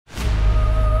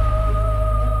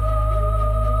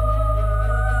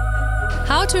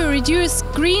how to reduce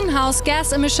greenhouse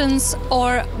gas emissions,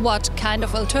 or what kind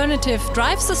of alternative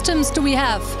drive systems do we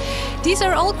have? These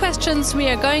are all questions we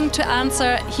are going to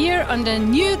answer here on the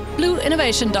new Blue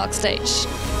Innovation Dock stage.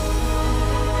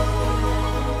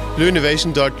 Blue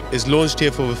Innovation Dock is launched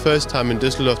here for the first time in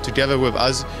Düsseldorf together with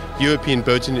us, European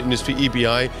Boating Industry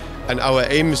EBI, and our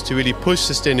aim is to really push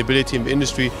sustainability in the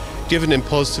industry, give an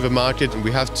impulse to the market, and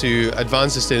we have to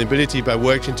advance sustainability by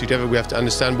working together. We have to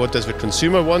understand what does the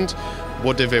consumer want,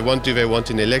 what do they want? Do they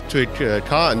want an electric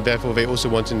car, and therefore they also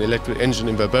want an electric engine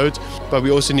in their boat? But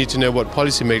we also need to know what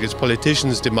policymakers,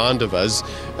 politicians demand of us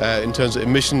in terms of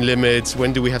emission limits,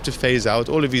 when do we have to phase out,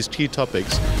 all of these key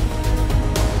topics.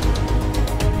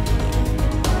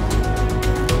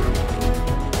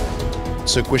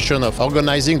 It's a question of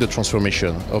organizing the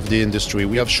transformation of the industry.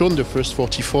 We have shown the first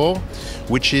 44,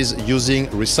 which is using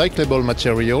recyclable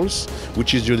materials,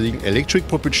 which is using electric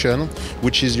propulsion,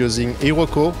 which is using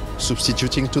Aeroco,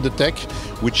 substituting to the tech,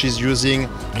 which is using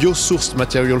biosourced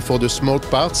material for the small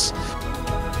parts.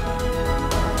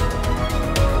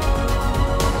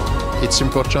 It's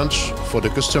important for the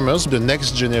customers. The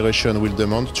next generation will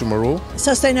demand tomorrow.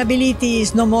 Sustainability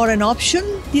is no more an option.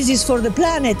 This is for the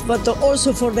planet, but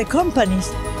also for the companies.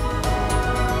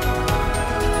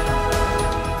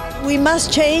 We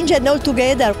must change, and all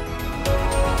together.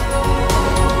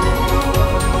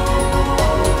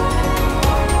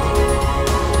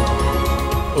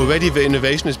 Already the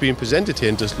innovation is being presented here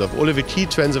in Düsseldorf. All of the key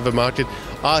trends of the market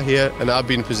are here and are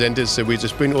being presented, so we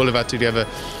just bring all of that together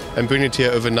and bring it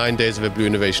here over 9 days of a Blue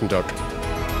Innovation Dock.